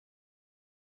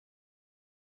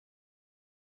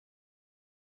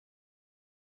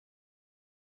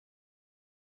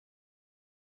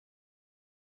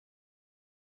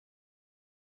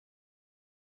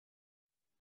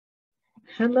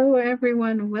Hello,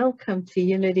 everyone. Welcome to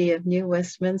Unity of New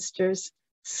Westminster's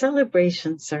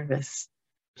celebration service.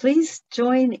 Please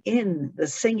join in the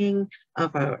singing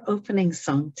of our opening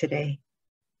song today.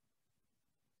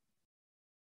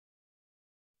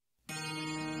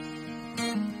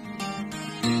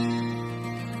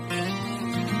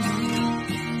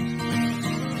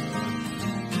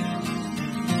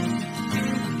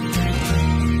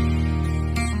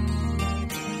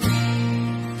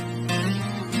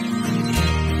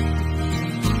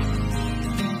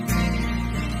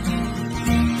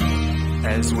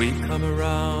 As we come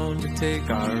around to take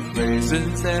our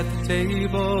places at the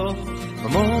table, a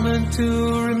moment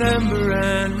to remember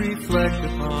and reflect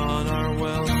upon our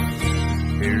wealth.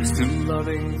 Here's to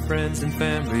loving friends and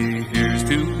family, here's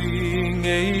to being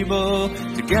able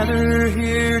to gather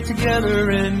here together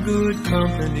in good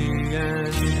company and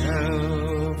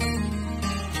health.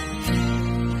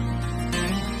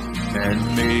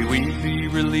 And may we be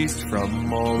released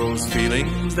from all those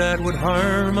feelings that would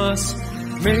harm us.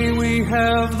 May we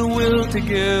have the will to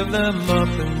give them up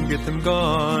and get them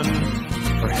gone.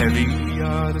 For heavy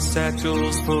are the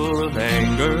satchels full of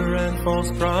anger and false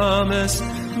promise.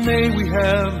 May we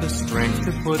have the strength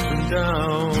to put them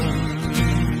down.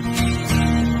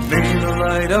 May the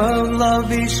light of love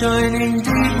be shining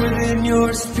deep within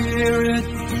your spirit.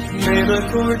 May the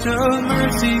torch of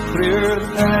mercy clear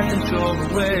the path and show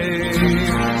the way.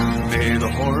 May the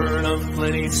horn of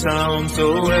plenty sound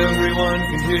so everyone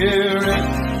can hear it.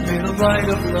 May the light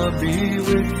of love be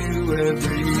with you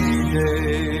every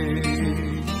day.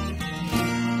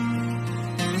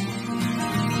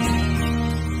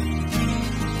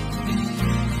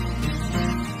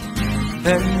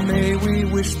 And may we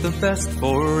wish the best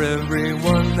for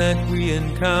everyone that we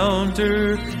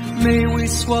encounter. May we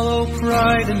swallow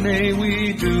pride and may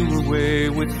we do away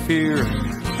with fear.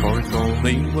 For it's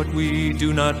only what we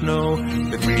do not know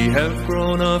that we have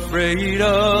grown afraid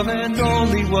of, and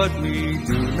only what we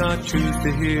do not choose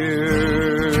to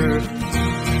hear.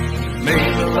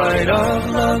 May the light of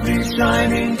love be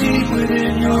shining deep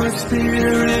within your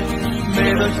spirit.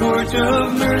 May the torch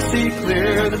of mercy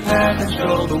clear the path and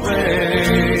show the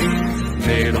way.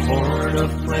 May the horn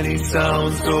of plenty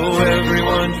sound so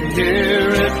everyone can hear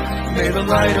it. May the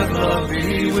light of love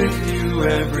be with you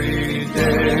every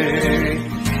day.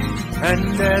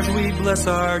 And as we bless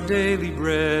our daily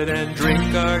bread and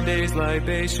drink our day's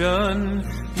libation,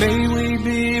 may we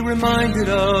be reminded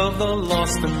of the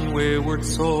lost and wayward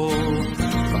soul,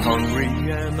 the hungry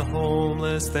and the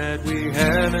homeless that we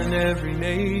have in every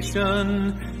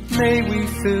nation. May we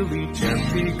fill each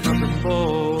empty cup and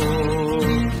bowl.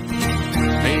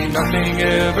 May nothing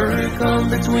ever come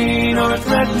between or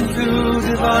threaten to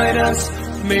divide us.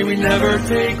 May we never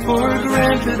take for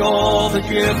granted all the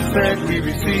gifts that we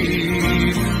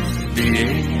receive,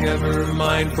 being ever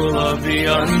mindful of the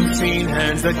unseen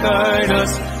hands that guide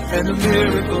us and the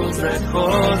miracles that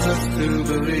cause us to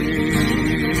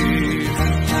believe.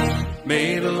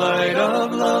 May the light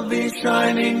of love be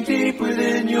shining deep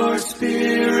within your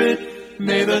spirit.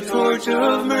 May the torch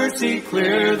of mercy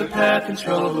clear the path and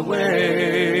show the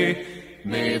way.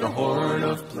 May the horn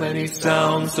of plenty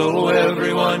sound so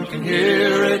everyone can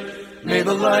hear it. May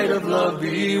the light of love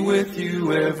be with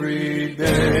you every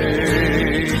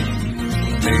day.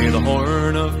 May the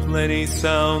horn of plenty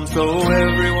sound so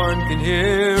everyone can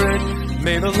hear it.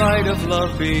 May the light of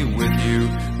love be with you.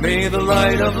 May the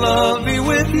light of love be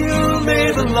with you.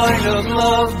 May the light of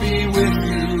love be with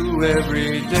you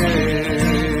every day.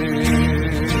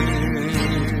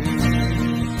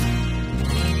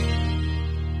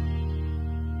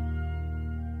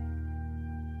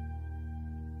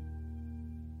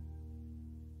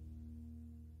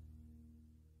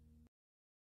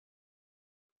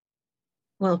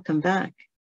 Welcome back.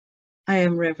 I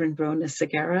am Reverend Rhona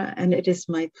Segarra, and it is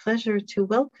my pleasure to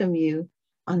welcome you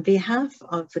on behalf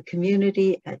of the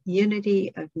community at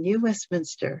Unity of New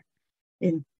Westminster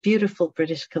in beautiful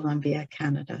British Columbia,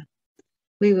 Canada.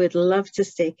 We would love to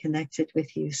stay connected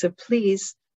with you, so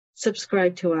please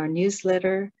subscribe to our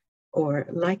newsletter or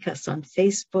like us on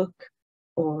Facebook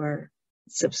or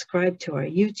subscribe to our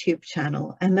YouTube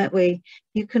channel, and that way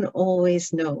you can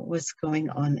always know what's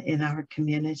going on in our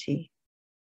community.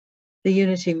 The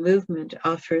Unity movement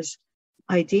offers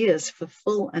ideas for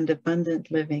full and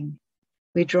abundant living.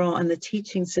 We draw on the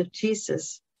teachings of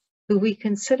Jesus, who we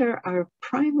consider our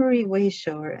primary way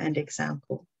shower and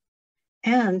example.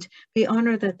 And we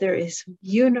honor that there is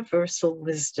universal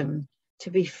wisdom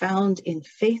to be found in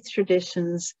faith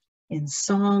traditions, in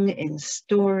song, in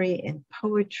story, in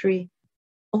poetry,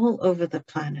 all over the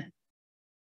planet.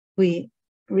 We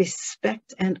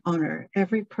respect and honor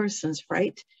every person's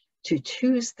right to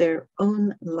choose their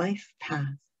own life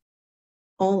path.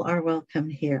 All are welcome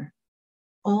here.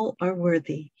 All are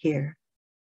worthy here.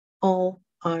 All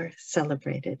are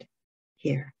celebrated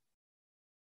here.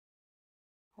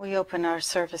 We open our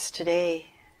service today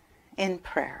in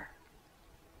prayer.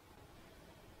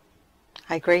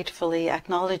 I gratefully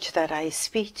acknowledge that I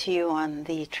speak to you on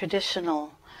the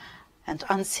traditional and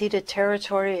unceded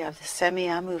territory of the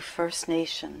Semiahmoo First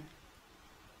Nation.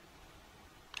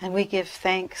 And we give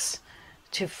thanks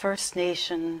to First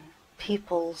Nation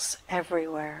peoples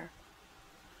everywhere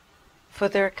for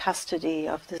their custody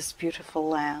of this beautiful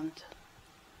land.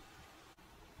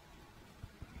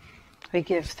 We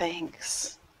give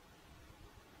thanks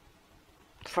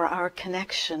for our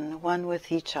connection one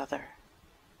with each other.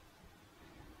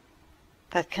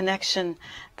 That connection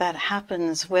that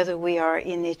happens whether we are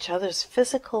in each other's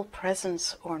physical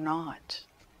presence or not.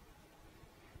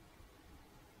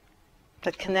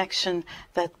 That connection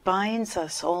that binds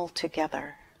us all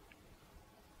together.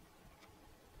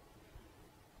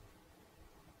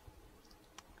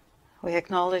 We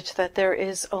acknowledge that there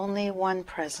is only one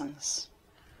presence,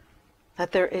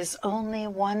 that there is only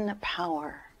one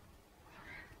power,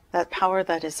 that power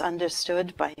that is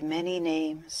understood by many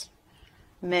names,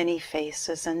 many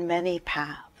faces, and many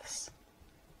paths.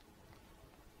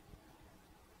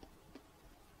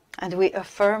 And we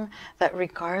affirm that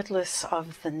regardless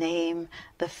of the name,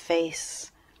 the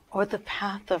face, or the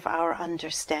path of our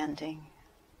understanding,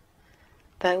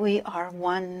 that we are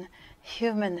one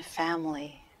human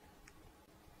family.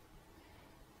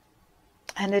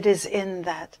 And it is in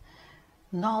that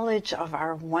knowledge of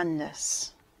our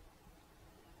oneness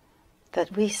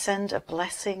that we send a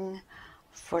blessing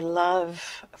for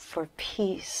love, for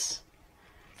peace,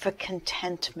 for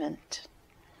contentment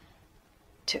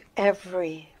to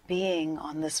every being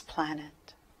on this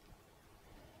planet,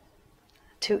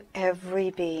 to every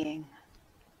being,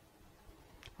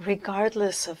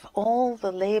 regardless of all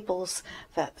the labels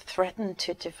that threaten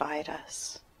to divide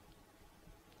us.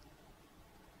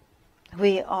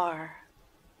 We are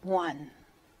one.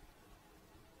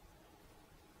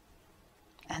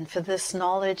 And for this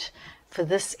knowledge, for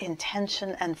this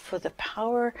intention, and for the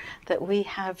power that we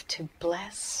have to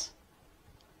bless,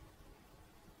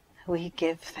 we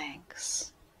give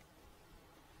thanks.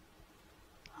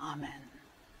 Amen.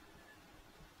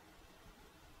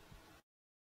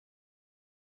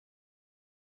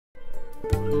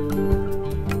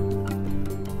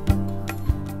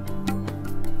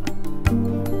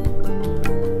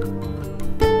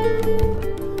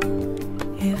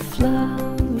 If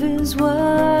love is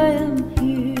why I'm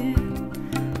here,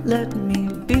 let me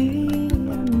be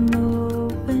an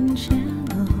open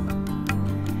channel.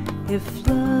 If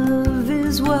love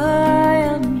is why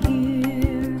I'm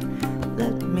here,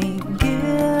 let me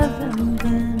give and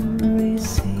then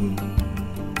receive.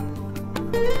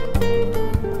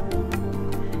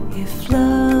 If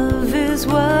love is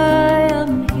why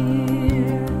I'm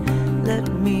here, let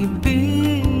me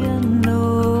be an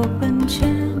open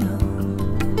channel.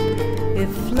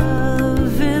 If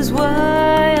love is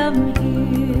why I'm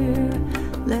here,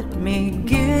 let me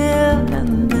give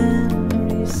and then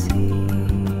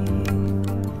receive.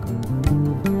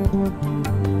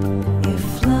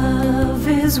 If love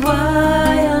is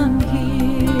why I'm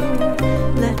here,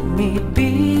 let me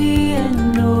be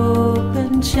an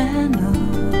open channel.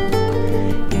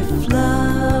 If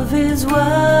love is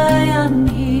why I'm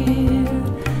here,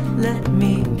 let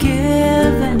me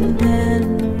give and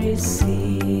then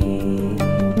receive.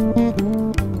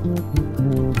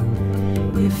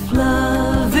 If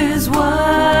love is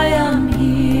why I'm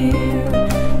here,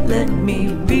 let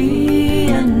me be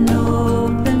an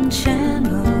open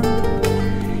channel.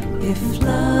 If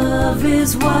love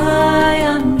is why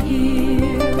I'm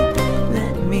here,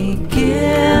 let me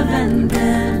give and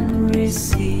then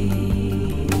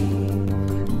receive.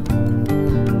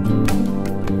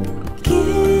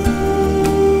 Give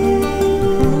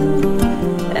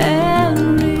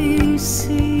and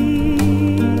receive.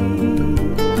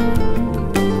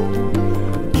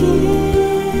 Give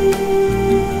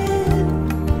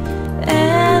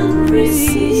and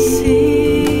receive.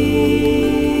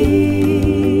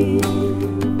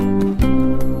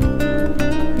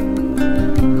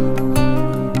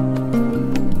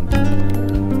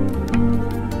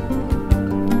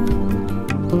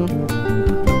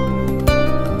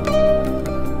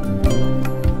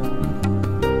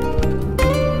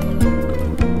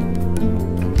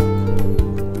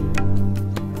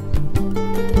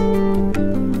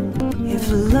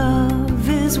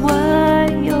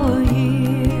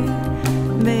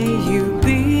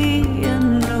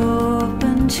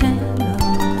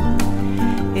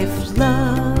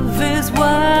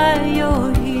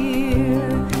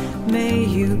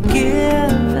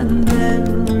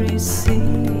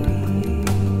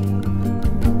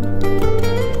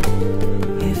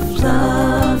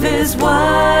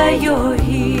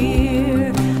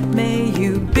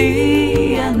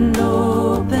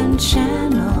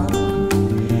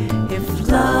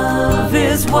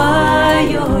 is why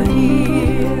you're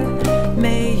here.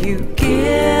 May you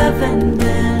give and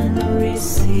then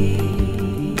receive.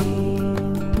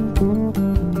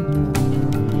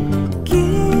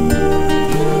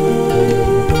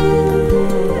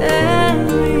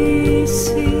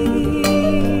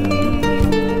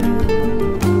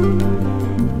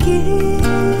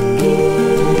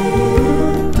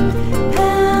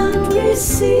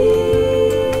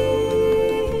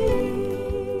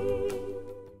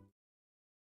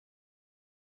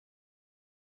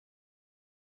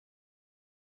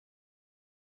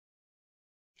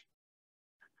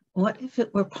 What if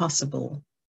it were possible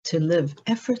to live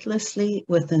effortlessly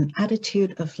with an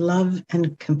attitude of love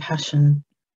and compassion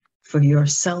for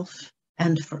yourself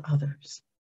and for others?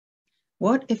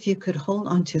 What if you could hold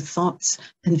on to thoughts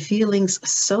and feelings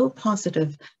so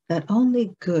positive that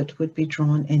only good would be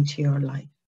drawn into your life?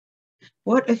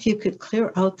 What if you could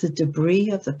clear out the debris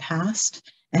of the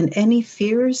past and any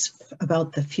fears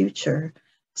about the future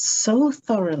so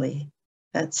thoroughly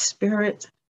that spirit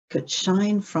could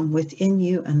shine from within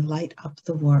you and light up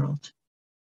the world?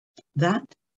 That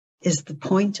is the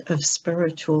point of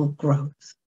spiritual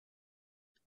growth.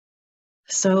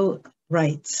 So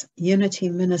writes Unity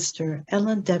Minister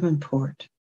Ellen Davenport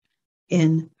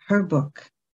in her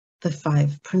book, The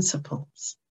 5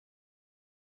 Principles.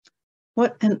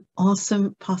 What an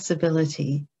awesome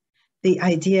possibility, the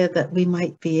idea that we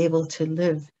might be able to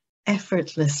live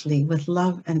effortlessly with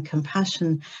love and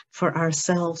compassion for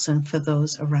ourselves and for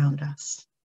those around us.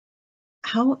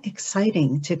 How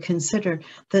exciting to consider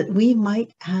that we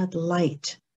might add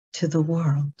light to the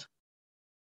world.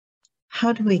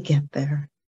 How do we get there?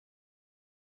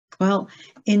 Well,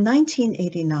 in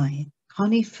 1989,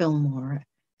 Connie Fillmore,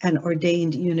 an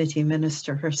ordained Unity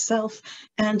minister herself,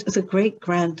 and the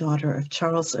great-granddaughter of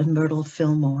Charles and Myrtle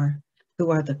Fillmore, who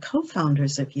are the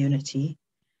co-founders of Unity,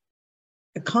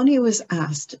 Connie was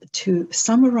asked to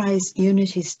summarize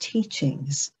Unity's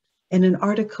teachings in an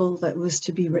article that was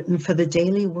to be written for the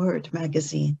Daily Word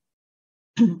magazine.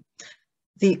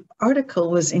 The article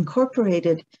was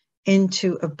incorporated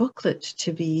into a booklet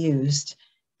to be used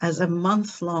as a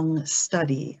month-long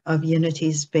study of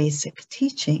Unity's basic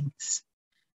teachings.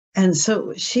 And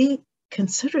so she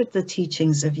considered the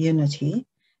teachings of Unity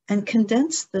and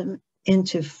condensed them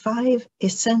into 5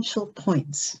 essential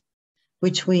points,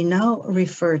 which we now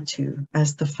refer to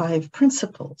as the 5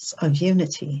 principles of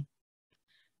Unity.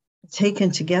 Taken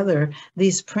together,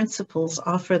 these principles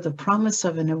offer the promise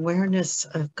of an awareness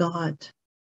of God.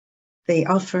 They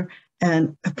offer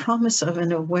a promise of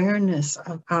an awareness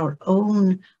of our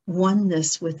own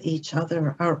oneness with each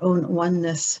other, our own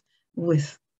oneness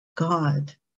with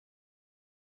God,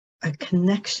 a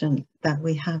connection that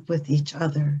we have with each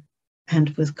other and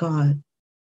with God.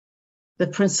 The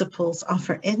principles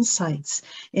offer insights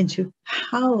into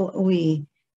how we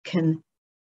can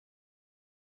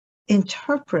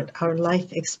interpret our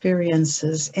life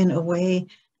experiences in a way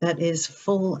that is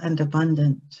full and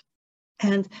abundant.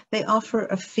 And they offer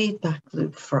a feedback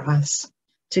loop for us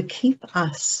to keep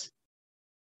us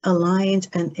aligned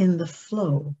and in the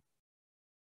flow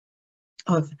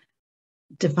of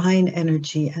divine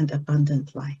energy and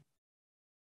abundant life.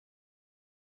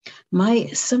 My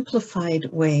simplified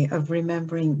way of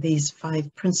remembering these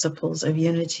 5 principles of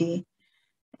Unity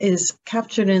is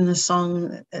captured in the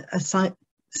song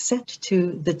set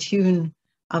to the tune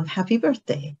of Happy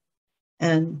Birthday.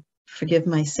 And forgive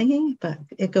my singing, but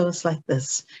it goes like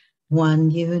this.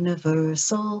 One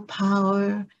universal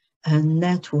power, a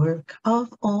network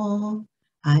of all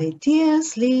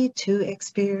ideas lead to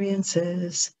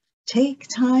experiences. Take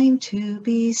time to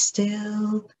be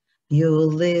still. You'll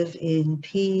live in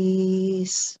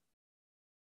peace.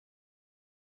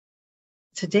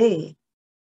 Today,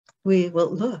 we will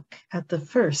look at the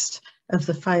first of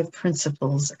the 5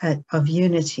 principles of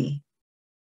Unity.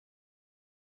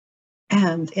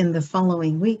 And in the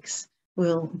following weeks,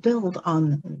 we'll build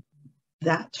on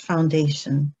that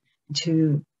foundation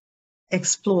to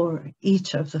explore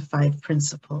each of the 5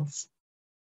 principles.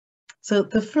 So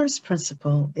the first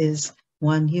principle is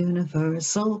one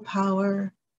universal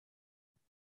power,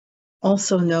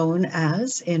 also known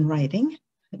as, in writing,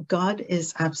 God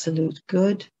is absolute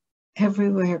good,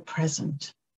 everywhere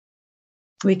present.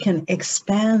 We can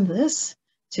expand this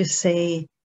to say,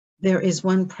 there is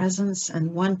one presence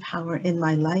and one power in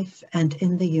my life and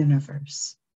in the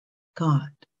universe,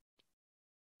 God.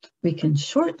 We can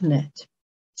shorten it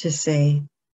to say,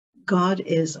 God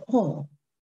is all,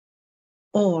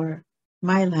 or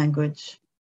my language,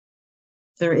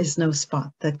 there is no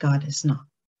spot that God is not.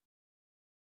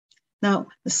 Now,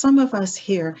 some of us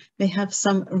here may have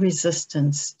some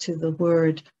resistance to the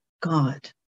word God.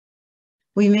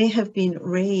 We may have been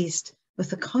raised with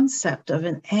the concept of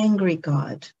an angry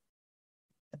God,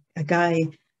 a guy,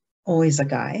 always a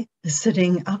guy,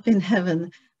 sitting up in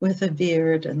heaven with a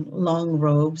beard and long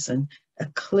robes and a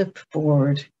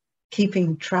clipboard,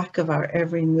 keeping track of our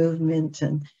every movement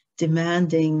and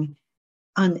demanding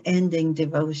unending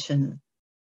devotion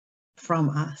from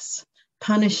us,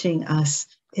 punishing us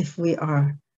if we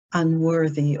are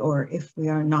unworthy or if we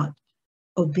are not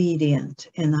obedient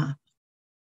enough.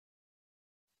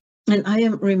 And I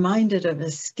am reminded of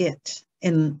a skit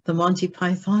in the Monty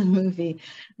Python movie,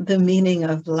 The Meaning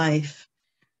of Life,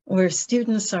 where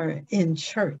students are in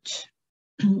church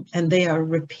and they are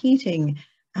repeating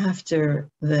after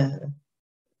the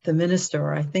minister,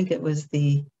 or I think it was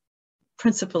the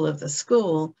principal of the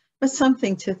school, but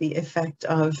something to the effect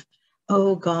of,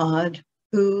 "Oh God,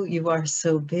 ooh, you are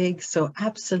so big, so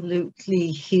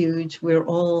absolutely huge. We're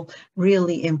all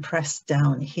really impressed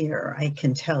down here, I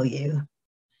can tell you."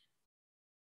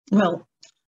 Well,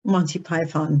 Monty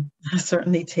Python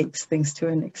certainly takes things to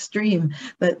an extreme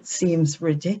that seems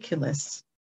ridiculous.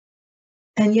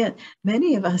 And yet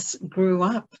many of us grew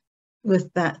up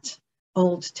with that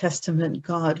Old Testament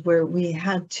God where we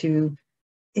had to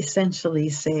essentially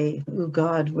say, "Oh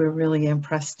God, we're really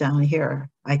impressed down here,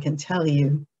 I can tell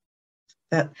you."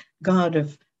 That God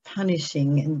of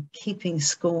punishing and keeping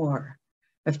score,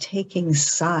 of taking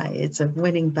sides, of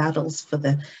winning battles for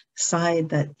the side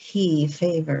that he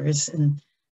favors and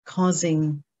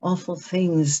causing awful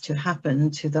things to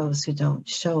happen to those who don't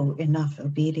show enough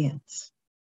obedience.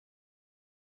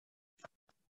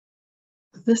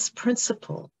 This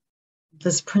principle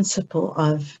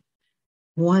of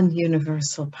one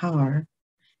universal power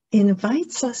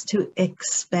invites us to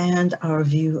expand our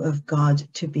view of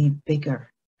God to be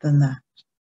bigger than that.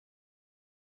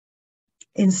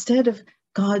 Instead of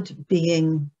God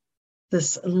being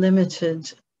this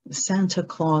limited Santa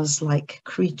Claus-like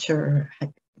creature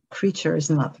is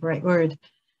not the right word.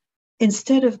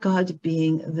 Instead of God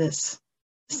being this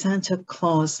Santa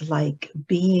Claus-like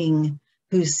being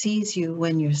who sees you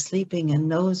when you're sleeping and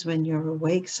knows when you're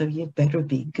awake, so you'd better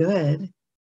be good,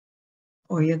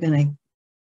 or you're going to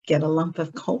get a lump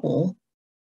of coal.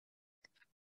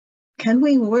 Can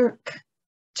we work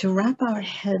to wrap our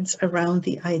heads around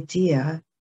the idea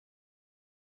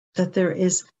that there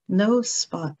is no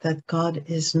spot that God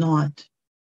is not,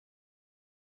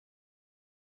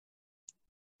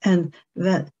 and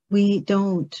that we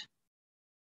don't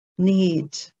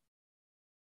need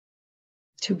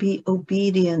to be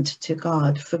obedient to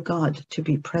God for God to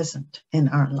be present in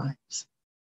our lives?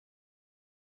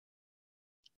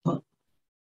 Well,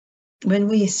 when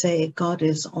we say God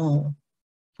is all,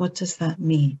 what does that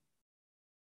mean?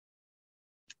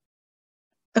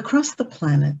 Across the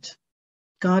planet,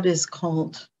 God is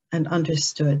called and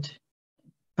understood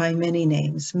by many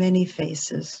names, many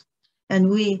faces, and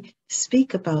we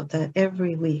speak about that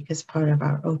every week as part of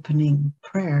our opening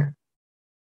prayer.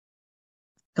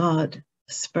 God,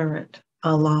 Spirit,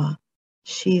 Allah,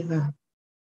 Shiva,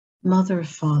 Mother,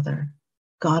 Father,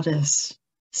 Goddess,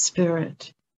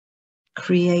 Spirit,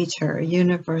 Creator,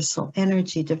 Universal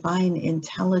Energy, Divine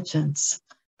Intelligence,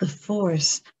 the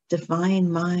Force,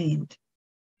 Divine Mind,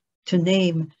 to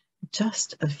name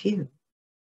just a few.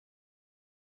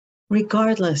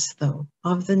 Regardless, though,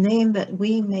 of the name that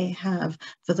we may have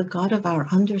for the God of our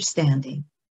understanding,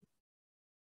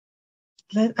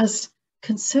 let us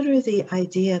consider the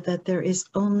idea that there is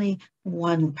only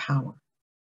one power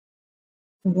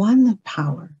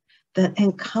that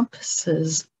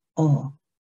encompasses all.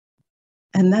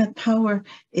 And that power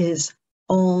is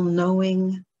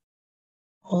all-knowing,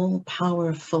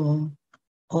 all-powerful,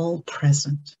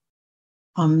 all-present,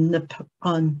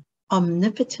 omnipotent,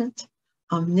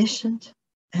 omniscient,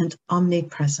 and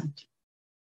omnipresent.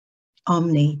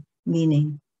 Omni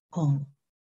meaning all.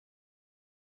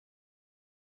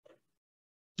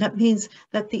 That means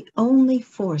that the only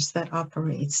force that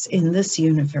operates in this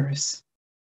universe,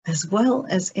 as well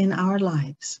as in our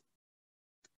lives,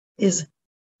 is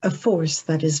a force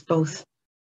that is both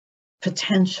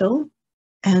potential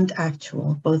and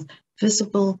actual, both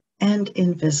visible and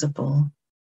invisible.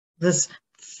 This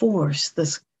force,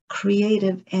 this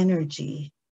creative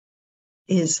energy,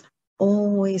 is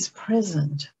always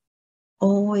present,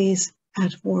 always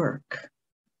at work,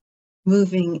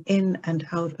 moving in and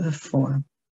out of form.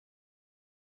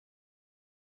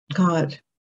 God,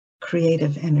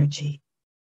 creative energy.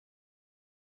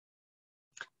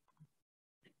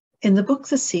 In the book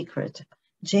The Secret,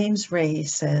 James Ray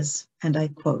says, and I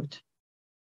quote,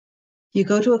 "You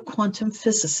go to a quantum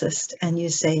physicist and you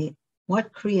say,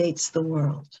 'What creates the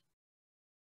world?'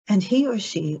 And he or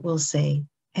she will say,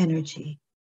 'Energy.'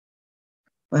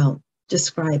 Well,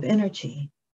 describe energy.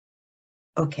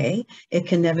 Okay, it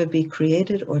can never be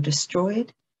created or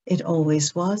destroyed. It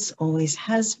always was, always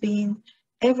has been.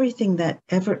 Everything that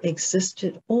ever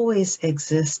existed always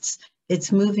exists.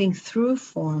 It's moving through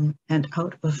form and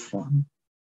out of form.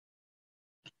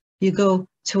 You go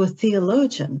to a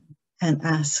theologian and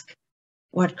ask,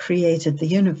 what created the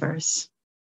universe?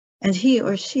 And he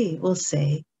or she will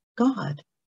say, God.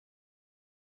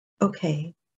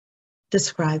 Okay,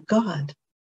 describe God.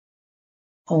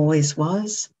 Always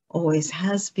was, always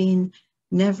has been,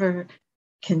 never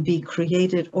can be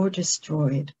created or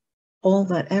destroyed. All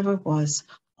that ever was,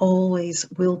 always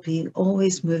will be,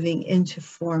 always moving into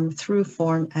form, through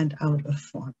form, and out of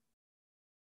form.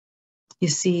 You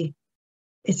see,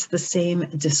 it's the same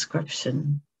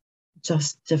description,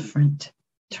 just different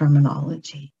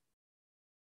terminology.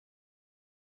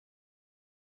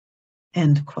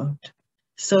 End quote.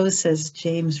 So says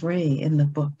James Ray in the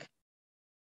book,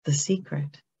 The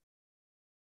Secret.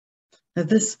 Now,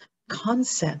 this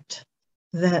concept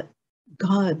that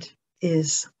God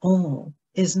is all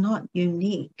is not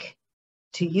unique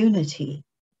to unity.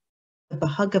 The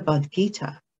Bhagavad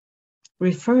Gita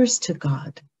refers to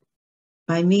God.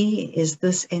 By me is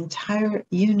this entire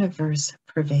universe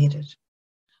pervaded.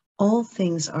 All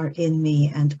things are in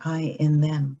me and I in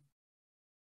them.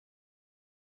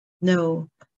 Know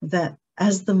that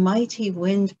as the mighty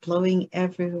wind blowing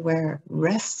everywhere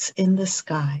rests in the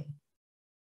sky,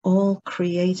 all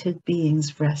created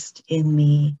beings rest in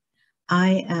me.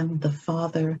 I am the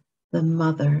father, the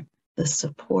mother, the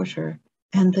supporter,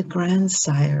 and the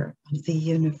grandsire of the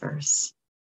universe.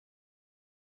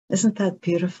 Isn't that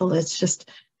beautiful? It's just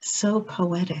so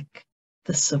poetic.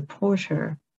 The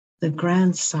supporter, the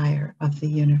grandsire of the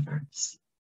universe.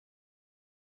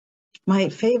 My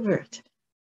favorite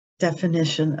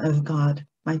definition of God,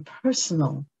 my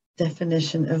personal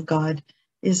definition of God,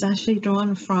 is actually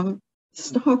drawn from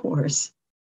Star Wars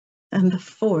and the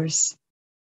Force.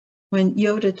 When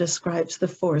Yoda describes the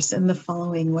Force in the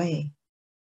following way,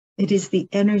 it is the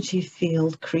energy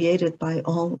field created by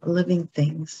all living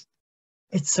things.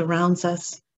 It surrounds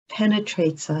us,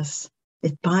 penetrates us,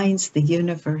 it binds the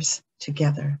universe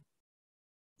together.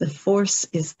 The Force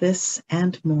is this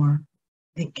and more.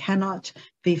 It cannot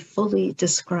be fully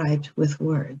described with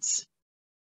words.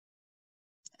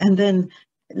 And then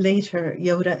later,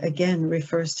 Yoda again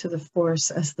refers to the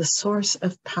Force as the source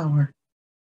of power.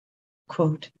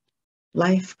 Quote,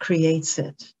 life creates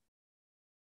it,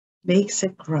 makes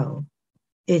it grow.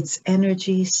 Its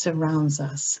energy surrounds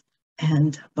us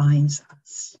and binds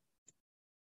us.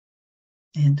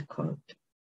 End quote.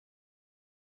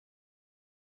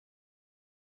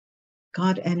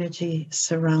 God energy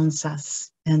surrounds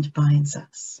us and binds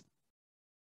us.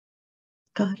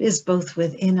 God is both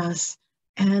within us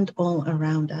and all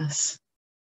around us.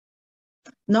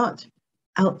 Not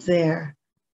out there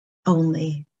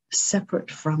only, separate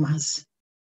from us,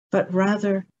 but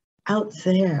rather out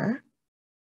there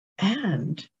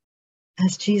and,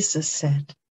 as Jesus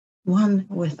said, one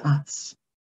with us.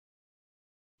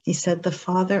 He said, the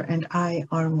Father and I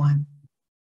are one.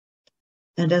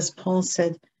 And as Paul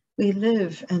said, we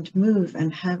live and move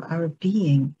and have our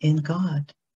being in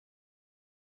God.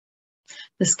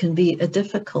 This can be a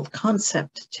difficult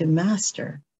concept to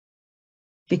master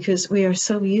because we are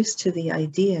so used to the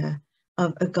idea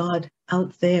of a God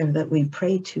out there that we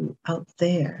pray to out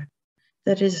there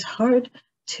that it is hard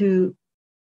to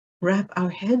wrap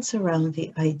our heads around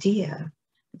the idea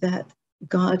that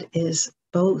God is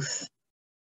both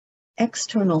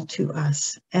external to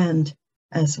us and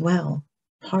as well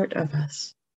part of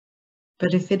us.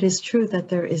 But if it is true that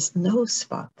there is no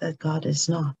spot that God is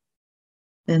not,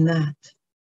 then that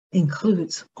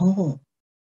includes all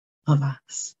of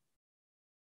us.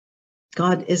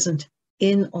 God isn't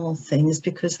in all things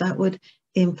because that would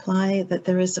imply that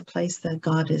there is a place that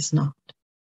God is not.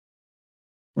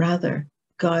 Rather,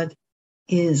 God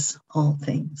is all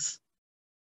things.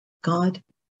 God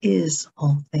is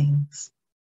all things.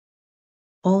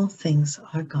 All things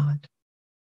are God.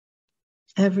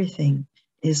 Everything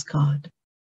is God.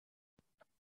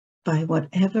 By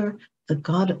whatever the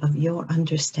God of your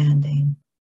understanding,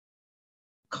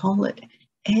 call it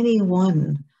any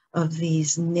one of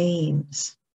these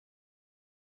names,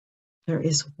 there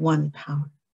is one power.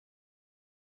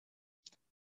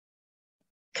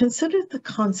 Consider the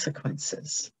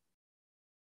consequences.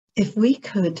 If we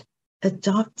could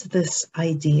adopt this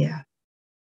idea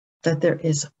that there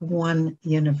is one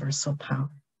universal power,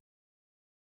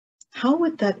 how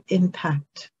would that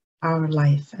impact our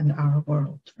life and our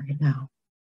world right now?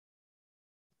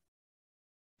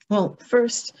 Well,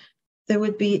 first, there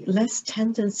would be less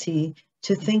tendency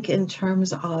to think in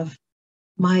terms of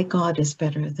my God is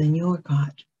better than your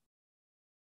God.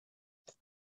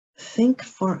 Think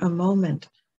for a moment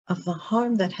of the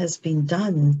harm that has been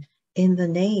done in the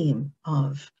name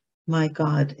of my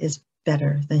God is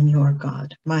better than your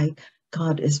God. My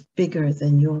God is bigger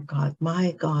than your God.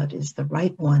 My God is the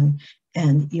right one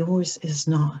and yours is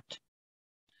not.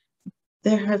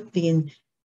 There have been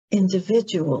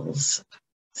individuals,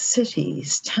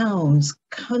 cities, towns,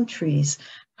 countries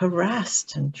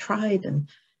harassed and tried and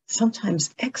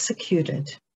sometimes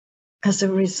executed as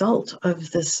a result of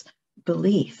this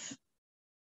belief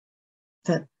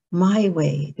that my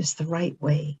way is the right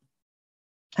way,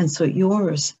 and so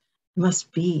yours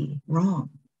must be wrong.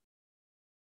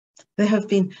 There have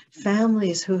been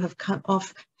families who have cut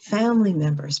off family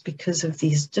members because of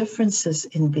these differences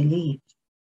in belief.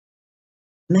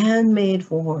 Man-made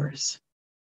wars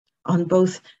on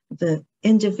both the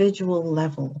individual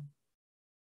level,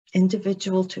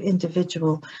 individual to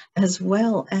individual, as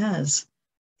well as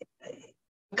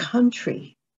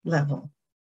country level.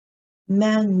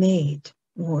 Man-made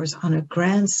wars on a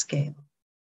grand scale,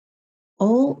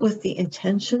 all with the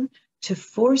intention to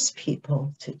force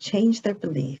people to change their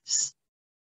beliefs,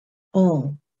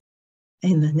 all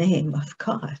in the name of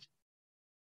God.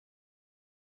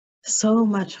 So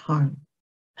much harm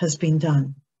has been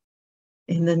done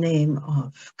in the name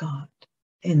of God,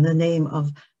 in the name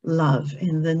of love,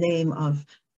 in the name of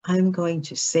I'm going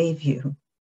to save you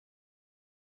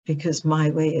because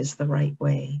my way is the right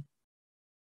way.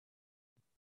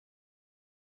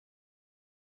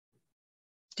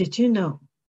 Did you know,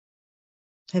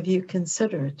 have you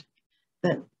considered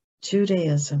that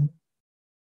Judaism,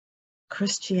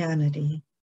 Christianity,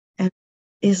 and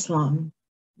Islam,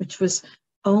 which was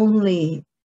only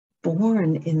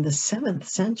born in the 7th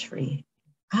century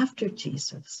after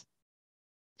Jesus,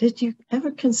 did you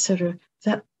ever consider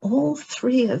that all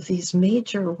three of these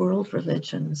major world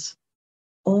religions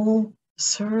all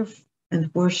serve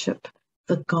and worship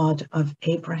the God of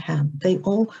Abraham? They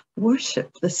all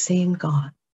worship the same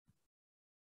God.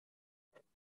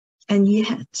 And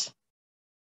yet,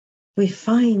 we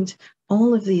find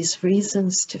all of these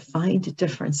reasons to find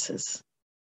differences.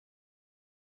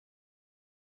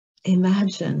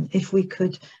 Imagine if we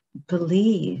could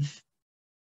believe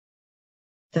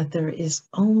that there is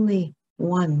only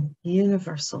one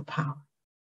universal power.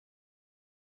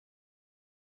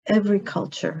 Every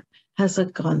culture has a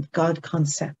God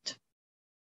concept.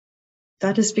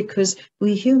 That is because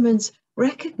we humans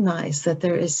recognize that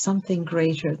there is something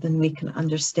greater than we can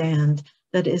understand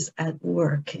that is at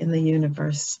work in the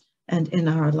universe and in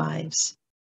our lives.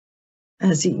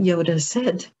 As Yoda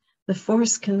said, the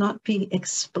force cannot be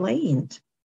explained.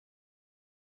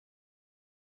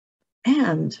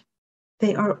 And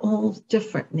they are all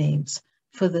different names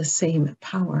for the same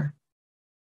power.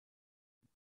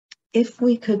 If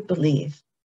we could believe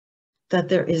that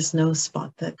there is no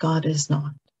spot, that God is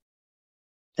not,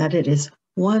 that it is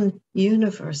one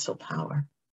universal power,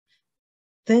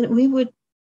 then we would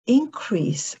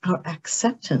increase our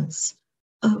acceptance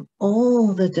of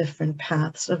all the different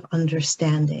paths of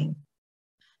understanding.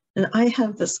 And I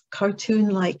have this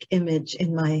cartoon-like image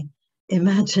in my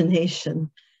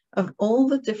imagination of all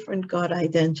the different God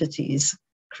identities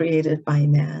created by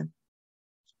man,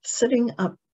 sitting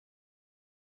up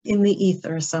in the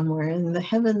ether somewhere, in the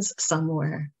heavens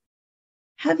somewhere,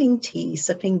 having tea,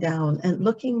 sipping down and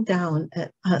looking down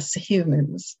at us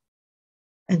humans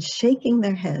and shaking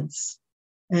their heads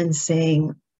and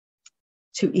saying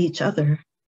to each other,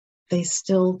 they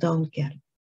still don't get it.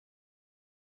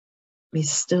 We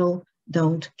still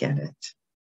don't get it.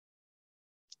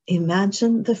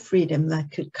 Imagine the freedom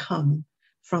that could come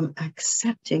from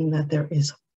accepting that there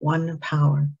is one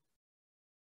power.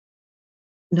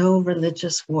 No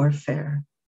religious warfare,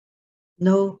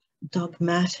 no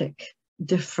dogmatic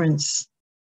difference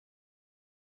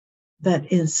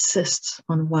that insists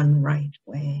on one right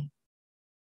way.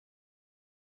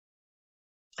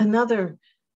 Another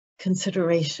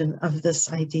consideration of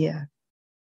this idea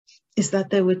is that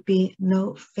there would be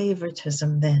no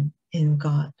favoritism then in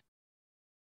God.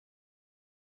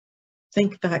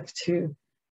 Think back to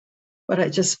what I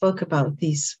just spoke about,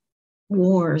 these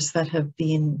wars that have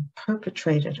been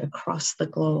perpetrated across the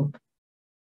globe.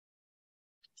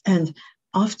 And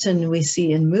often we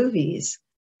see in movies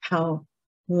how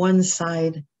one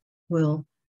side will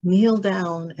kneel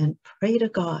down and pray to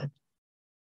God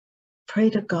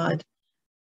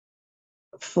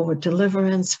for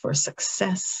deliverance, for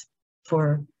success,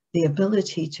 for the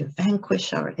ability to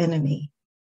vanquish our enemy.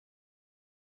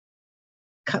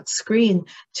 Cut screen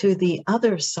to the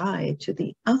other side, to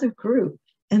the other group,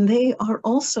 And they are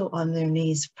also on their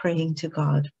knees praying to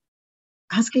God,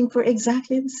 asking for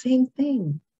exactly the same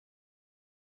thing.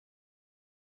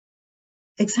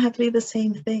 Exactly the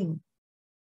same thing.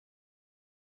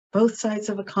 Both sides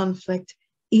of a conflict,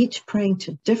 each praying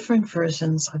to different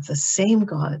versions of the same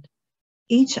God,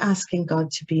 each asking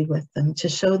God to be with them, to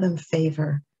show them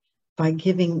favor by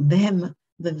giving them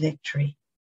the victory.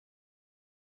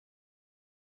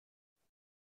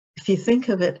 If you think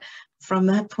of it from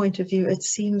that point of view, it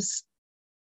seems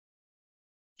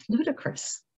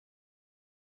ludicrous.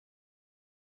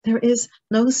 There is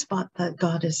no spot that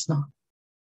God is not.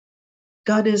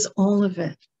 God is all of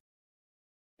it.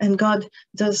 And God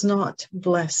does not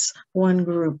bless one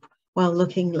group while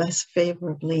looking less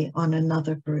favorably on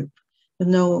another group.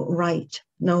 No right,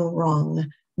 no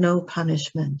wrong, no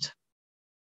punishment.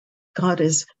 God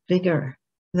is bigger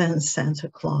than Santa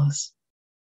Claus.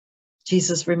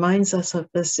 Jesus reminds us of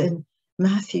this in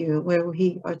Matthew, where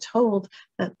we are told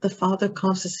that the Father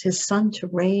causes his Son to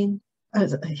reign,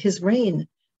 his reign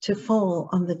to fall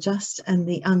on the just and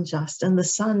the unjust, and the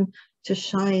sun to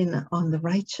shine on the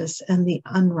righteous and the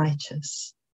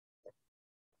unrighteous.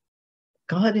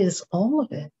 God is all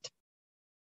of it.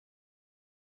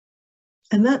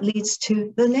 And that leads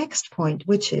to the next point,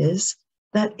 which is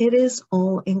that it is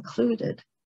all included.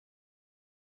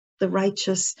 The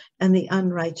righteous and the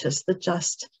unrighteous, the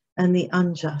just and the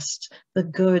unjust, the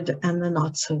good and the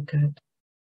not so good.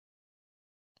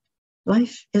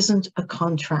 Life isn't a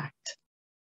contract,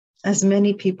 as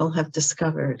many people have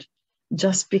discovered.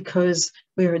 Just because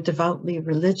we are devoutly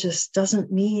religious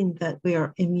doesn't mean that we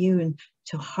are immune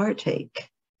to heartache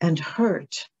and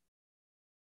hurt.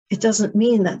 It doesn't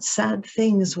mean that sad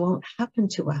things won't happen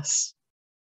to us.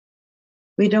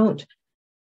 We don't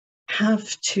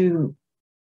have to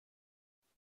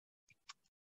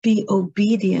be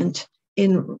obedient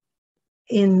in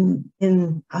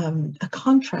a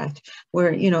contract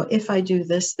where, if I do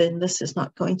this, then this is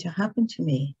not going to happen to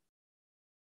me.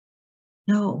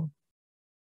 No.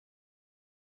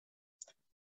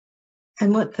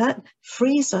 And what that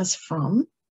frees us from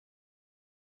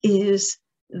is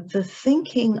the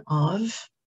thinking of,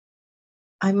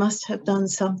 I must have done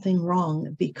something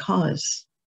wrong because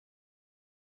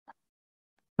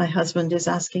my husband is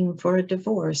asking for a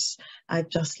divorce. I've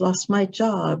just lost my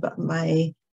job.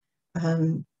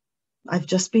 I've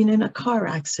just been in a car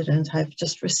accident. I've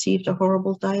just received a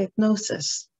horrible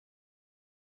diagnosis.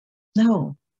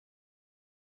 No.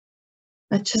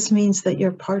 That just means that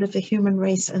you're part of the human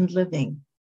race and living.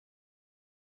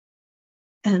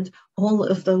 And all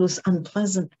of those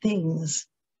unpleasant things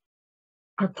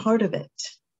are part of it.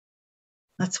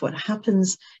 That's what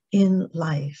happens in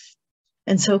life.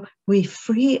 And so we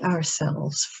free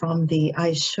ourselves from the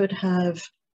I should have,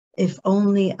 if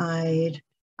only I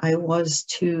was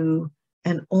to,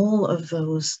 and all of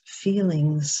those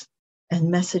feelings and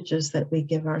messages that we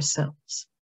give ourselves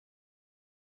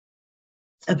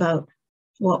about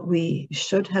what we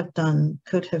should have done,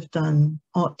 could have done,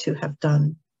 ought to have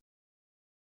done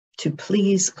to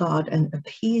please God and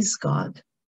appease God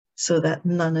so that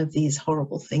none of these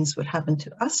horrible things would happen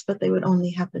to us, but they would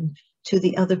only happen to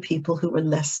the other people who were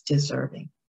less deserving.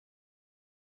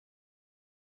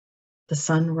 The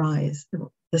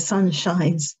sun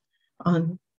shines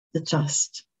on the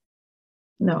just.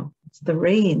 No, the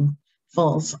rain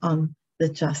falls on the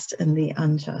just and the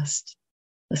unjust.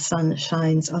 The sun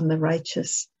shines on the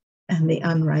righteous and the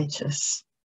unrighteous.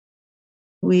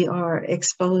 We are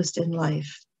exposed in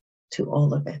life to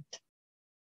all of it.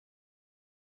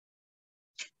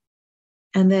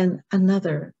 And then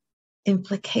another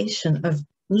implication of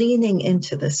leaning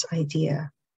into this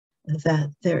idea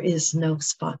that there is no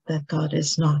spot that God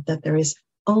is not, that there is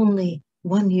only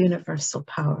one universal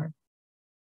power,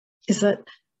 is that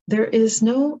there is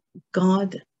no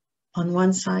God on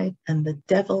one side and the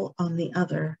devil on the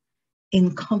other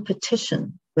in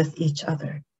competition with each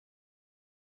other.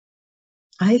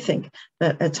 I think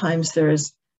that at times there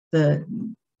is the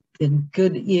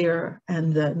good ear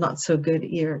and the not so good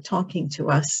ear talking to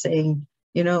us saying,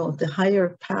 the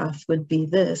higher path would be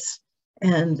this,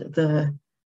 and the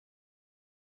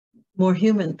more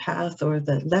human path or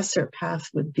the lesser path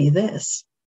would be this.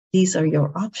 These are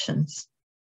your options.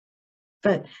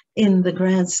 But in the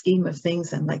grand scheme of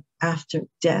things, and like after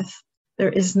death, there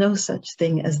is no such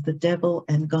thing as the devil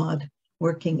and God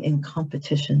working in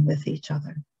competition with each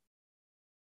other.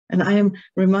 And I am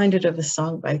reminded of a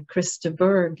song by Chris de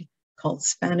Burgh called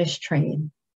Spanish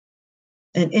Train.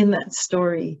 And in that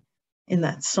story, in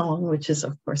that song, which is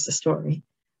of course a story,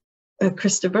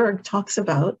 Chris de Burgh talks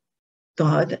about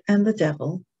God and the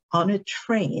devil on a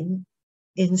train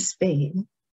in Spain,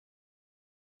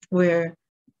 where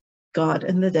God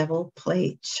and the devil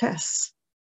play chess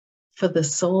for the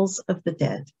souls of the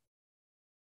dead.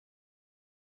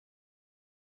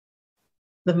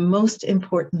 The most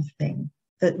important thing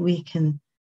that we can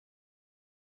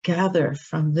gather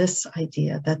from this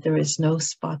idea that there is no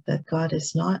spot, that God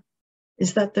is not,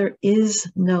 is that there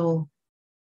is no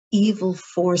evil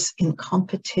force in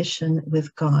competition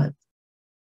with God.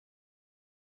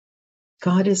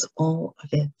 God is all of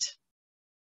it.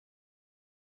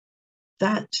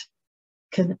 That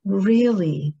can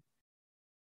really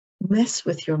mess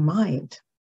with your mind,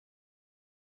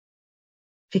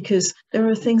 because there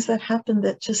are things that happen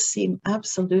that just seem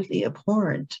absolutely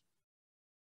abhorrent.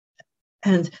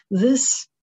 And this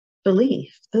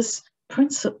belief, this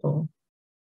principle,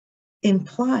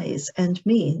 implies and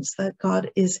means that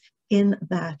God is in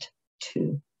that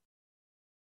too.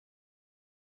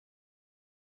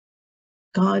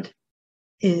 God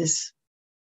is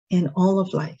in all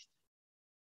of life.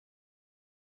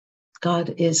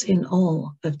 God is in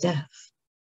all of death.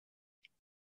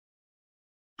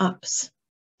 Ups,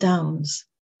 downs,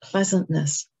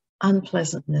 pleasantness,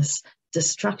 unpleasantness,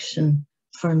 destruction,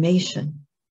 formation.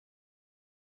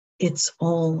 It's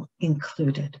all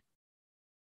included.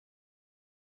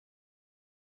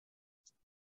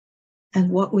 And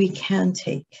what we can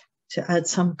take to add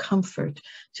some comfort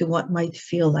to what might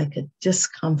feel like a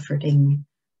discomforting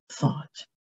thought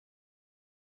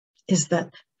is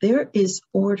that there is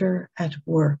order at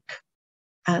work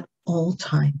at all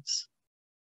times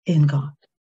in God.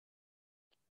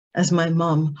 As my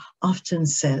mom often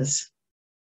says,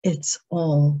 it's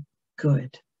all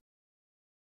good.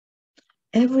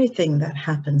 Everything that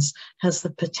happens has the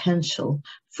potential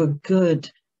for good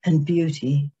and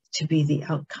beauty to be the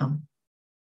outcome.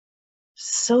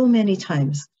 So many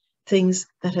times, things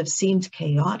that have seemed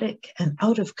chaotic and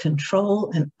out of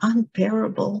control and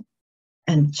unbearable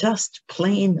and just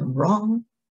plain wrong,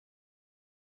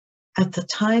 at the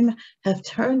time have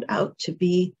turned out to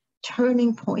be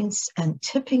turning points and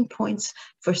tipping points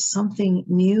for something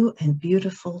new and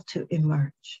beautiful to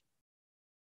emerge.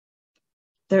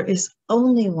 There is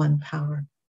only one power,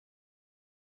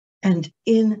 and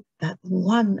in that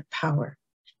one power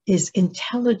is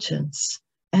intelligence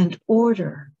and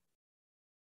order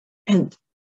and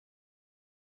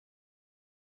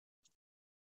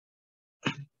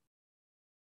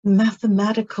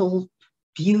mathematical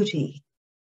beauty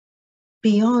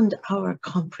beyond our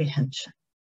comprehension.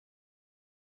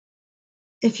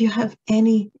 If you have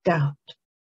any doubt,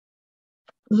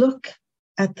 look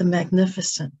at the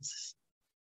magnificence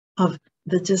of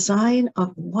the design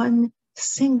of one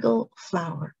single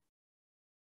flower.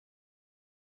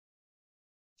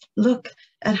 Look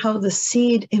at how the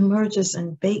seed emerges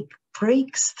and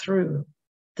breaks through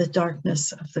the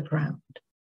darkness of the ground.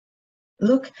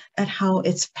 Look at how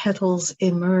its petals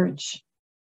emerge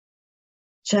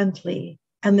gently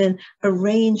and then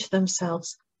arrange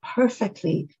themselves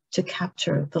perfectly to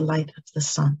capture the light of the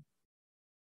sun.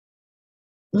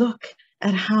 Look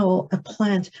at how a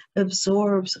plant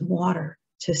absorbs water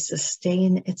to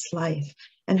sustain its life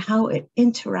and how it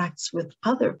interacts with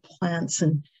other plants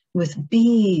and with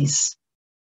bees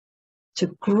to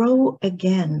grow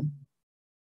again.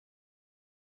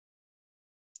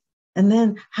 And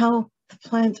then how the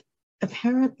plant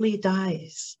apparently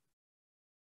dies,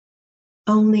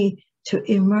 only to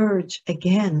emerge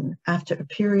again after a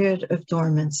period of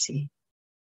dormancy.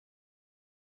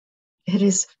 It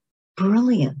is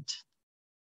brilliant.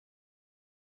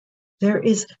 There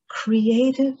is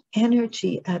creative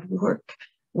energy at work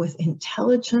with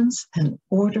intelligence and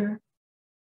order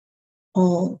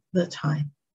all the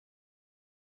time.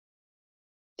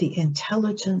 The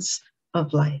intelligence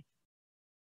of life.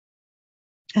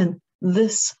 And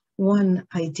this one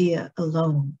idea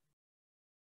alone,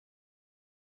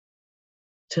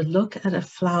 to look at a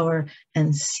flower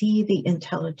and see the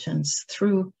intelligence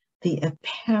through the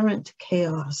apparent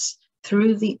chaos,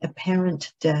 through the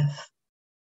apparent death,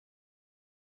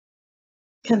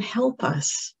 can help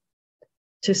us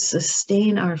to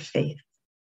sustain our faith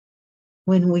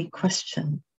when we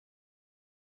question,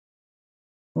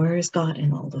 where is God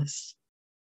in all this?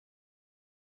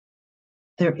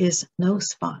 There is no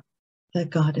spot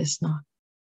that God is not.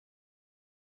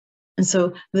 And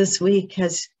so this week,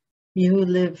 as you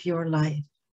live your life,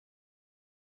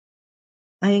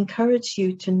 I encourage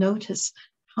you to notice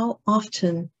how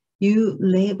often you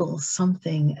label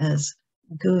something as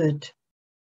good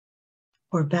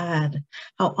or bad,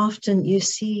 how often you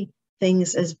see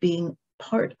things as being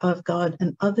part of God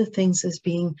and other things as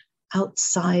being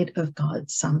outside of God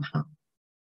somehow.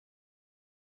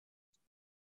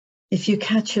 If you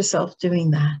catch yourself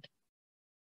doing that,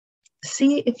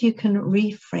 see if you can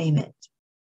reframe it.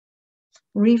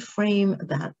 Reframe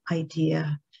that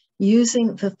idea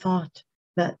using the thought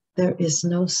that there is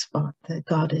no spot, that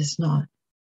God is not.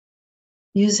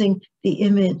 Using the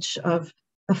image of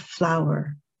a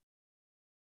flower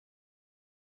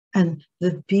and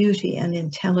the beauty and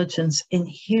intelligence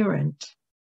inherent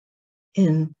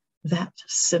in that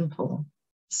simple,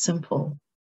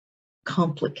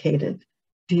 complicated,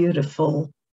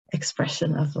 beautiful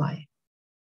expression of life.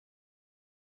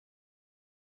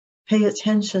 Pay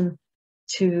attention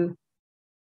to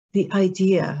the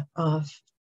idea of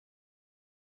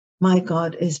my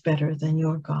God is better than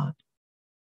your God.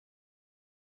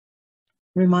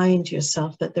 Remind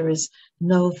yourself that there is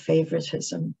no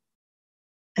favoritism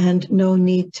and no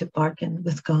need to bargain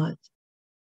with God.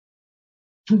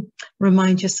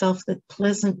 Remind yourself that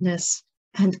pleasantness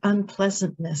and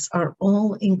unpleasantness are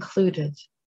all included.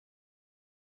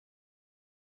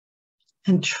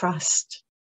 And trust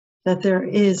that there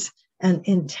is an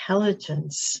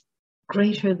intelligence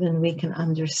greater than we can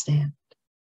understand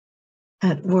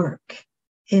at work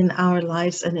in our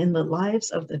lives and in the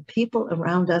lives of the people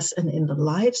around us and in the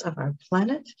lives of our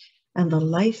planet and the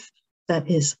life that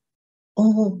is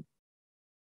all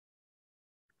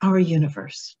our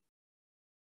universe.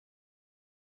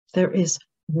 There is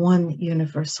one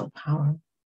universal power.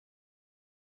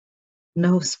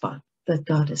 No spot that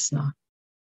God is not.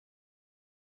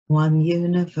 One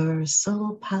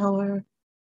universal power.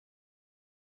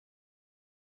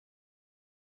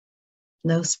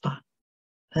 No spot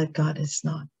that God is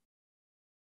not.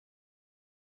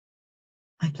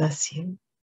 I bless you.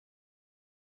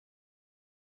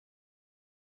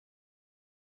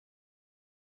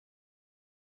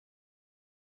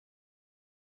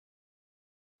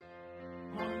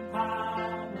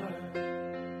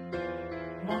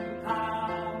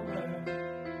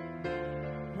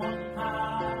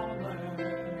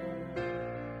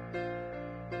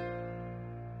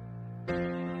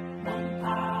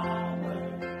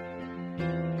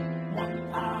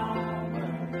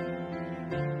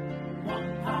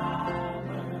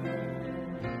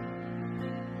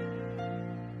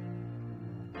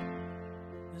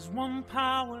 One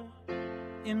power,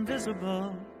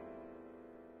 invisible,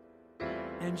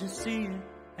 and you see it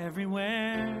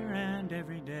everywhere and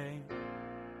every day.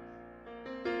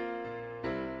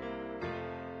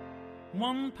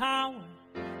 One power,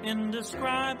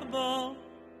 indescribable,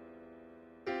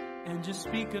 and you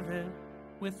speak of it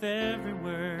with every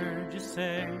word you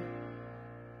say.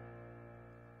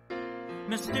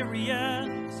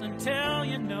 Mysterious until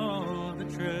you know the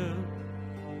truth.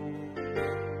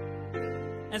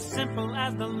 As simple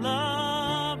as the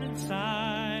love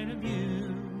inside of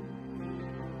you.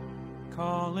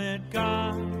 Call it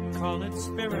God, call it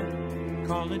Spirit,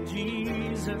 call it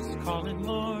Jesus, call it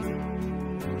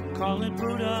Lord, call it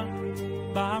Buddha,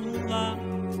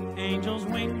 Baha'u'llah, angels'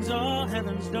 wings or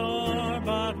heaven's door.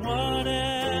 But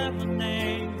whatever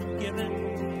name you give it,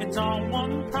 it's all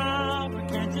one power,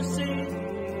 can't you see?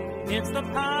 It's the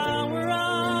power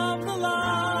of the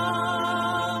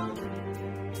love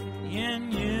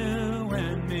in you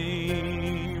and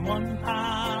me. One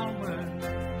power,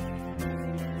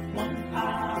 one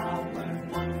power,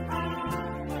 one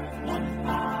power, one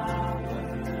power.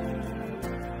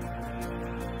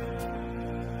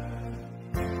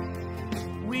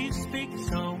 We speak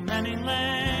so many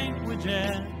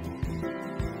languages,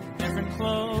 different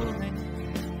clothing,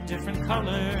 different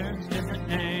colors, different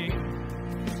names.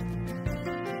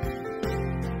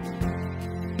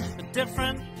 The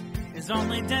different is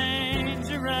only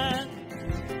dangerous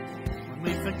when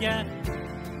we forget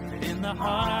that in the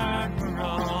heart we're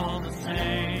all the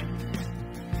same.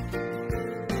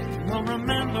 We'll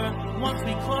remember once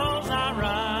we close our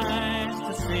eyes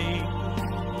to see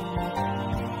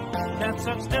that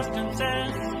such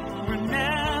distances were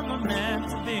never meant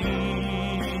to be.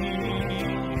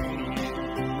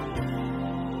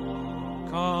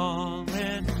 Call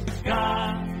it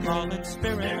God, call it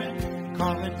Spirit,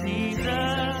 call it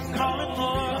Jesus, call it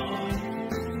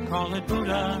Lord, call it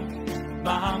Buddha,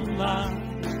 Baha'u'llah,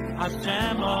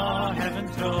 Hashem or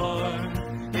Heaven's Door.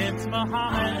 It's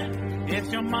Muhammad,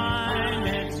 it's your mind,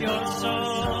 it's your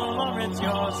soul, or it's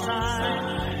your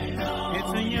sign.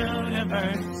 It's the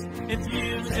universe, it's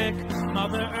music,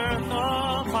 Mother Earth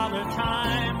or Father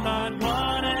Time. But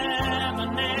whatever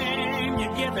name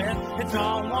you give it, it's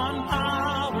all one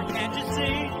power, can't you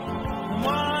see?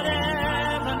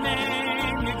 Whatever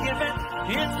name you give it,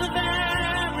 it's the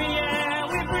very air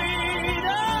we breathe.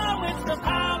 Oh, it's the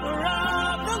power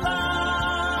of the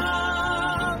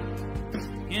love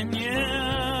in you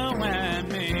and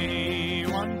me.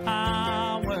 One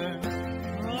power,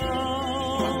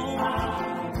 oh, one power.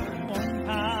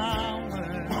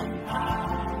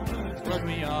 God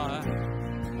we are.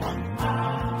 One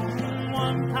power,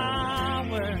 one power,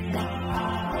 one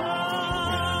power.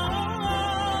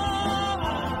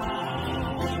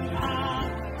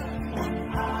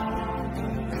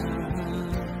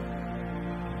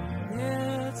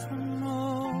 It's the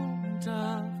moment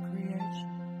of creation.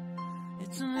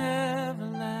 It's an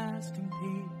everlasting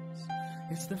peace.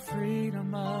 It's the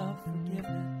freedom of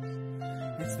forgiveness.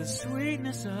 It's the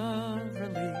sweetness of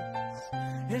release.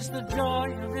 It's the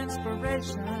joy of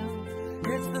inspiration.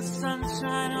 It's the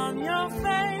sunshine on your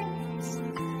face.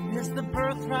 It's the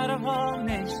birthright of all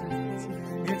nations.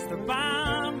 It's the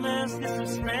boundlessness of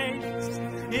space.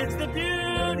 It's the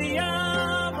beauty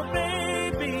of a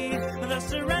baby, the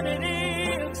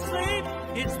serenity of sleep.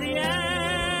 It's the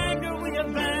anger we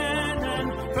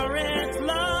abandon, for it's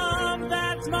love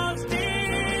that's most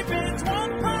deep. It's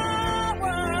one power.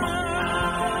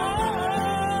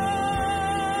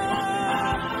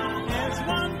 It's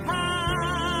one power.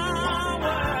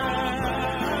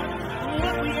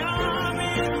 What we are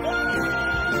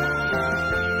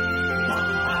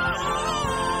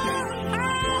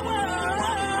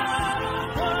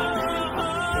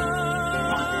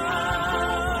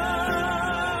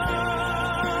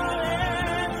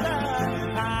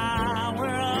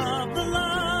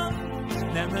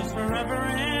is forever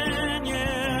in you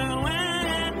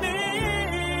and me.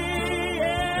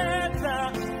 It's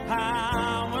the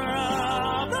power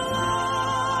of the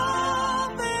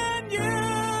love in you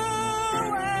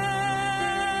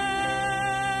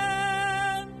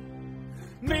and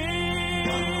me.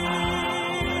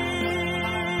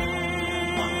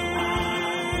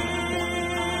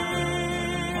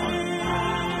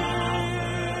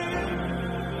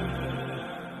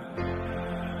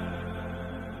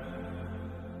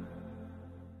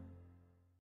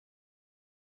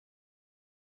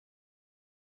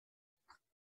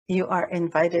 You are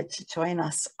invited to join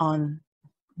us on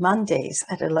Mondays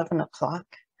at 11 o'clock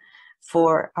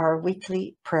for our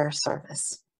weekly prayer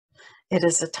service. It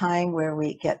is a time where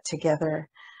we get together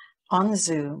on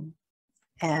Zoom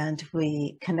and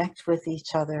we connect with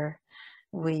each other.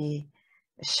 We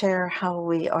share how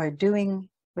we are doing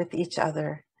with each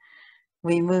other.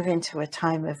 We move into a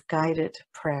time of guided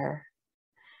prayer.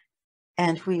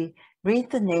 And we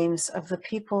read the names of the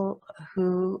people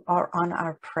who are on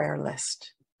our prayer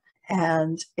list.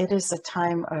 And it is a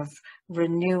time of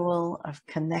renewal, of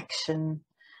connection.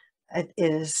 It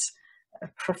is a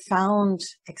profound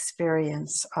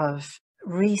experience of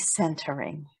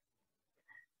recentering.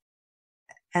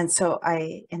 And so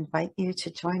I invite you to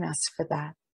join us for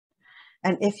that.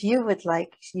 And if you would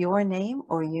like your name,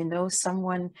 or you know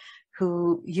someone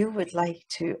who you would like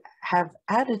to have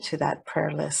added to that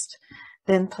prayer list,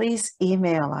 then please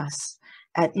email us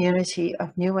at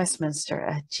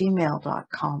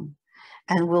unityofnewwestminster@gmail.com.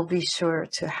 And we'll be sure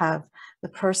to have the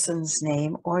person's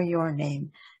name or your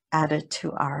name added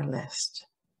to our list.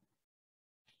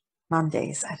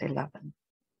 Mondays at 11.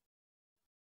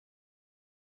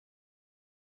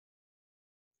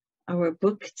 Our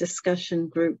book discussion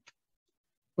group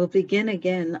will begin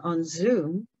again on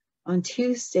Zoom on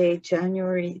Tuesday,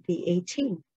 January the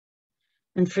 18th.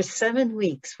 And for 7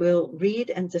 weeks, we'll read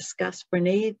and discuss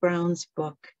Brene Brown's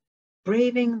book,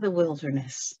 Braving the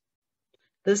Wilderness.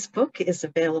 This book is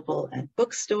available at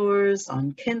bookstores,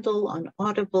 on Kindle, on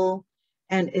Audible,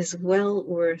 and is well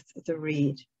worth the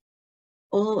read.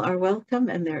 All are welcome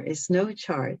and there is no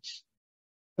charge.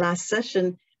 Last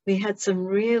session, we had some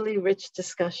really rich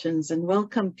discussions and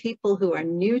welcomed people who are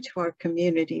new to our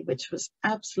community, which was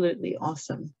absolutely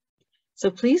awesome.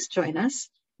 So please join us,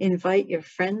 invite your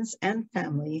friends and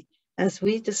family as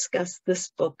we discuss this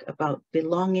book about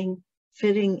belonging,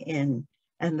 fitting in,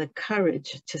 and the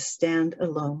courage to stand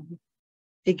alone.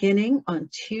 Beginning on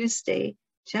Tuesday,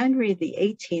 January the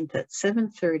 18th at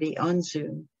 7:30 on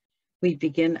Zoom, we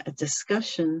begin a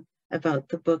discussion about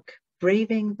the book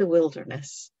Braving the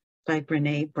Wilderness by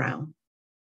Brene Brown.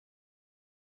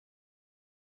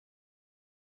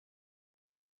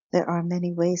 There are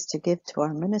many ways to give to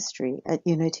our ministry at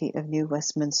Unity of New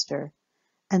Westminster,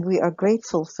 and we are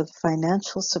grateful for the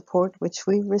financial support which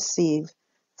we receive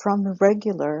from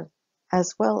regular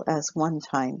as well as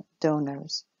one-time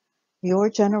donors. Your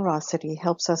generosity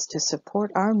helps us to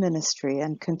support our ministry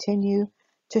and continue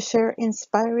to share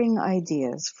inspiring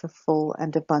ideas for full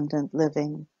and abundant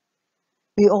living.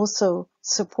 We also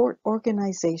support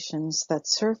organizations that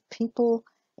serve people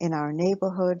in our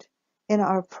neighborhood, in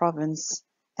our province,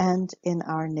 and in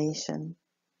our nation.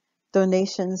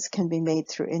 Donations can be made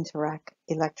through Interac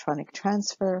electronic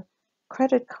transfer,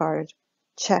 credit card,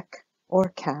 check, or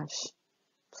cash.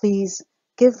 Please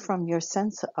give from your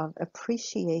sense of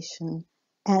appreciation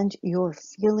and your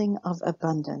feeling of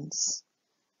abundance.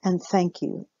 And thank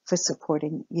you for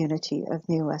supporting Unity of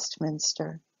New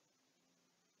Westminster.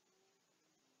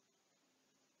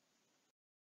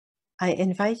 I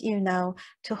invite you now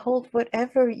to hold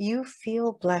whatever you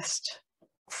feel blessed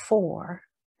for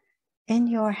in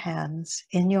your hands,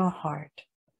 in your heart.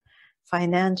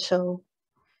 Financial,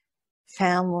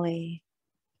 family,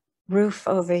 roof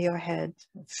over your head,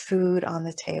 food on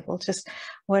the table, just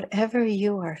whatever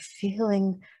you are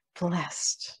feeling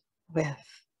blessed with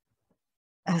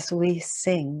as we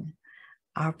sing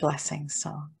our blessing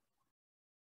song.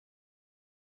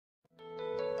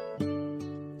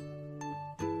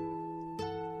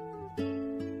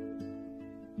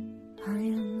 I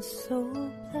am so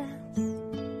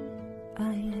blessed.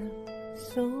 I am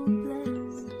so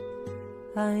blessed.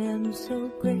 I am so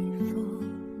grateful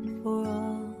for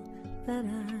all that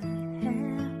I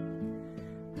have.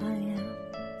 I am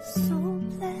so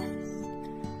blessed.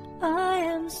 I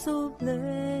am so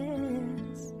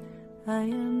blessed. I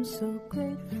am so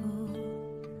grateful.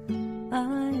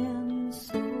 I am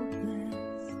so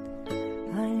blessed.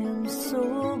 I am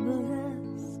so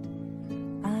blessed.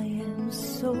 I am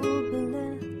so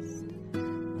blessed.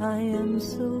 I am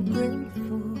so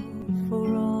grateful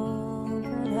for all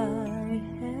that I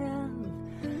have.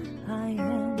 I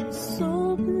am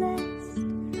so blessed.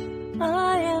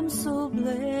 I am so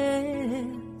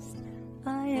blessed.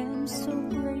 I am so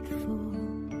grateful.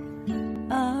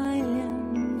 I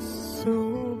am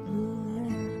so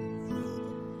blessed.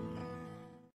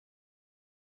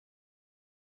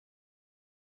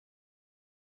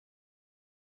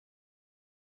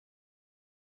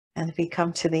 And we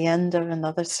come to the end of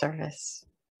another service.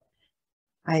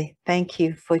 I thank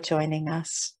you for joining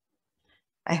us.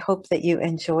 I hope that you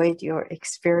enjoyed your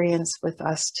experience with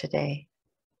us today.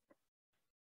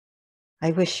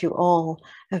 I wish you all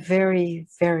a very,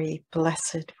 very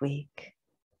blessed week.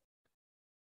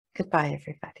 Goodbye,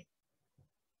 everybody.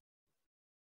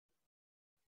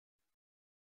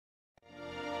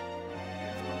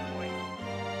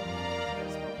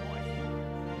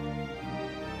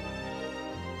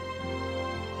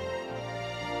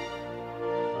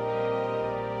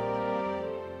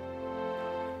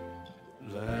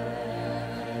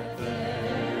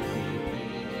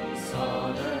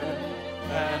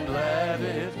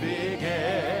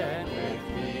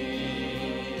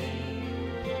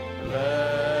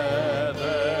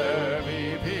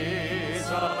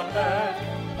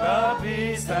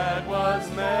 That was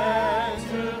meant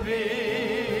to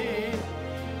be,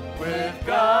 with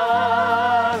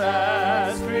God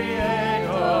as creator,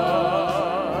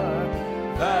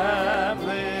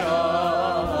 family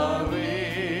are we.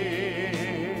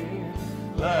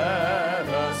 Let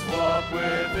us walk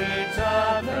with each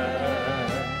other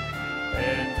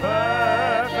in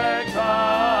perfect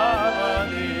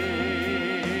harmony.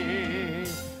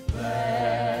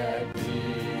 Let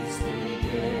peace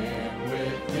begin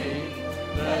with me.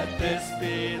 Let this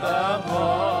be the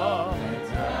moment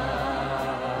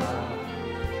now.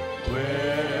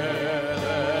 With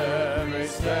every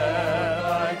step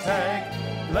I take,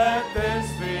 let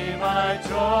this be my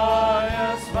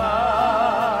joyous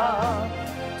vow.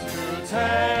 To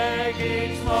take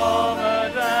each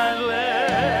moment and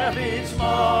live each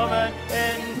moment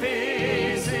in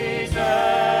peace eternally.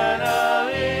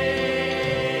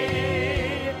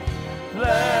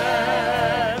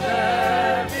 Let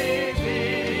there be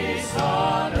peace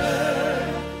on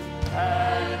earth,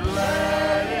 and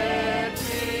let it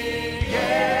begin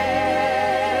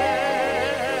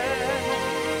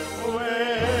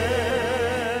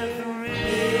with me.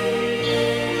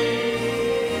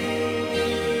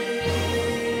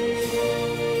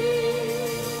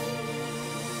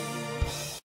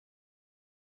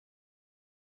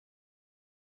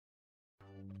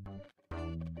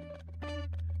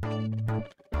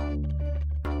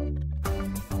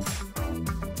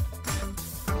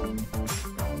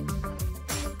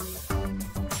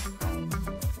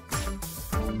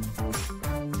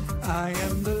 I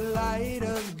am the light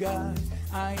of God.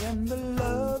 I am the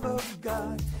love of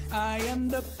God. I am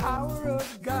the power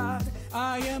of God.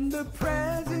 I am the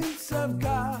presence of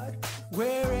God.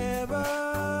 Wherever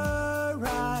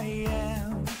I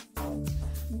am,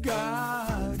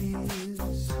 God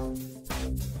is.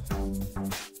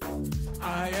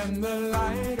 I am the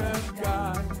light of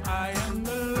God. I am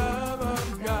the love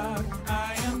of God.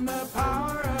 I am the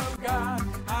power of God.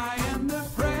 I am the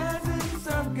presence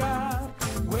of God.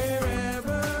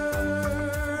 Wherever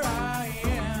I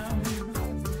am,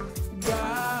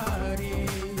 God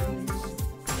is.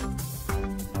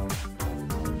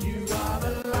 You are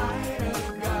the light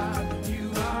of God.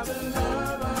 You are the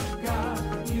love of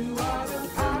God. You are the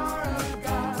power of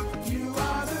God.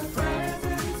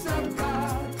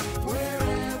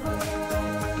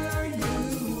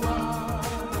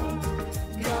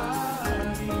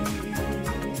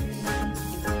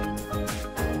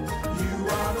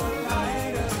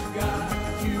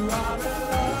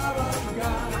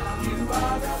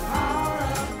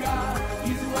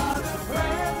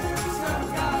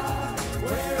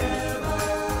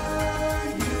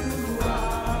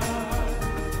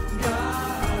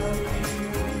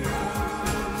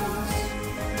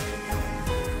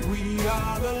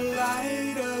 are the